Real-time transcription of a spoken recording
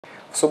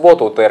В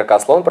субботу у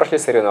ТРК «Слон» прошли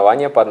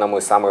соревнования по одному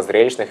из самых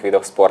зрелищных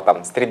видов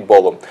спорта –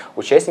 стритболу.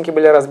 Участники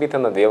были разбиты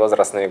на две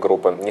возрастные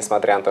группы.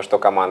 Несмотря на то, что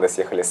команды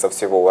съехали со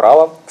всего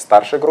Урала, в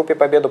старшей группе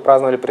победу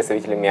праздновали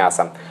представители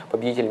Миасса.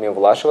 Победителями в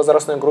младшей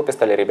возрастной группе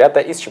стали ребята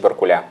из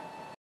Чебаркуля.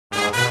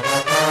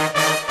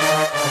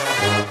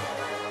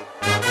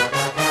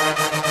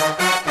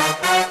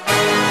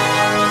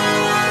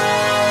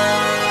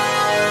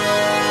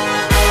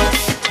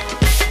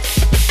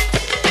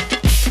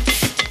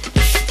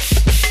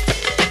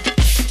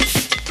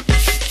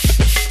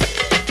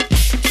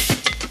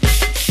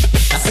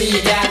 You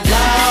got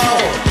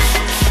low,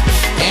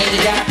 and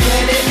you got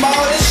plenty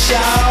more to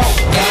show.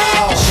 Go,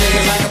 shake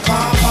it like a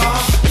pom pom,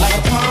 like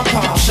a pom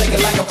pom. Shake it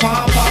like a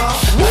pom pom,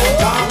 like a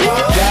pom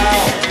pom. Go,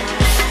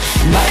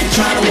 like you're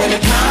trying to win a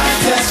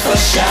contest for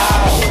show.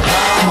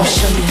 I'ma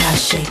show you how to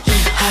shake,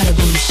 how the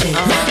booty shake.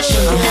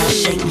 Show you how to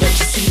shake, let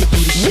you see the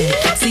booty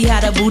shake. See how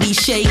the booty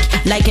shake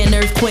like an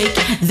earthquake.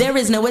 There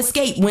is no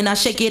escape when I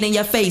shake it in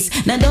your face.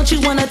 Now don't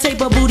you wanna tape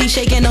a booty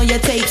shaking on your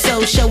tape?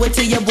 So show it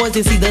to your boys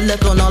and see the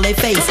look on all their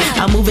face.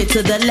 I move it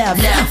to the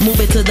left, move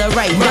it to the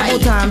right.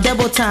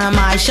 Double time,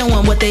 I show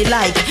them what they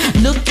like.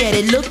 Look at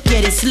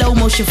it, slow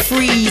motion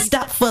freeze.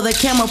 Stop for the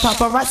camera,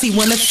 paparazzi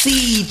wanna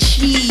see.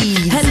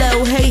 Cheese.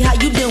 Hello, hey, how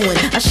you doing?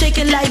 I shake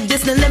it like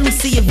this, now let me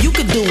see if you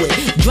could do it.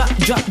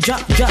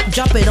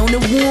 Drop it on the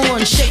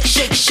one. Shake,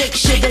 shake, shake,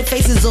 shake, their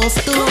faces all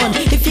stunned.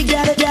 If you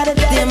got it,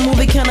 then move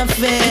it kinda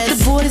fast. If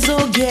the boys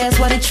all gas,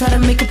 why they try to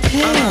make a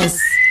pass?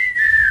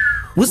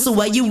 Whistle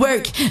while you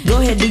work, go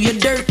ahead do your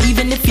dirt,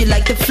 even if you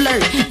like to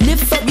flirt.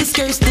 Lift up your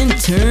skirts, then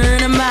turn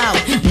them out.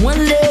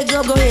 One leg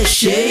up, go ahead,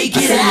 shake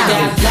it out. You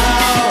got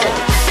low,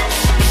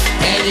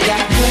 and you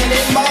got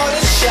plenty more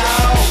to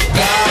show.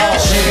 Go,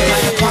 shake it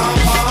like a pom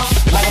pom,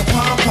 like a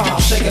pom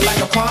pom. Shake it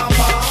like a pom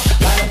pom,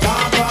 like a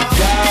pom pom.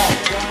 Go,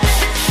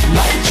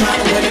 like you're trying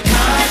to win a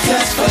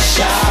contest for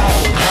show.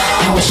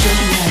 I'ma show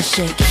you how to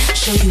shake,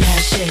 show you how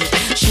to shake,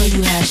 show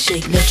you how to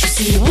shake, let you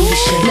see the booty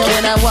shake. Now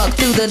when I walk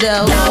through the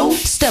door,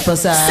 step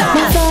aside.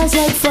 My thighs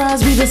like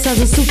fries, be the size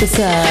of super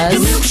size. The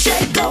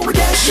milkshake go with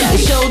that shake.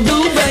 Show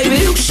do, baby.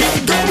 The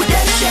milkshake go with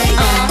that shake.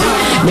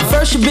 Now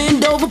first you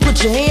bend over,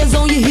 put your hands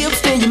on your hips,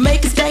 then you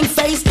make a stank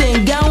face,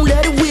 then go and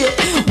let it whip.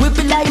 Whip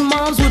it like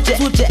moms with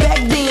your back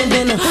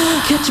then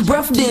catch your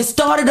breath, then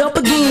start it up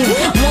again.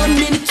 1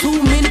 minute,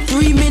 2 minutes.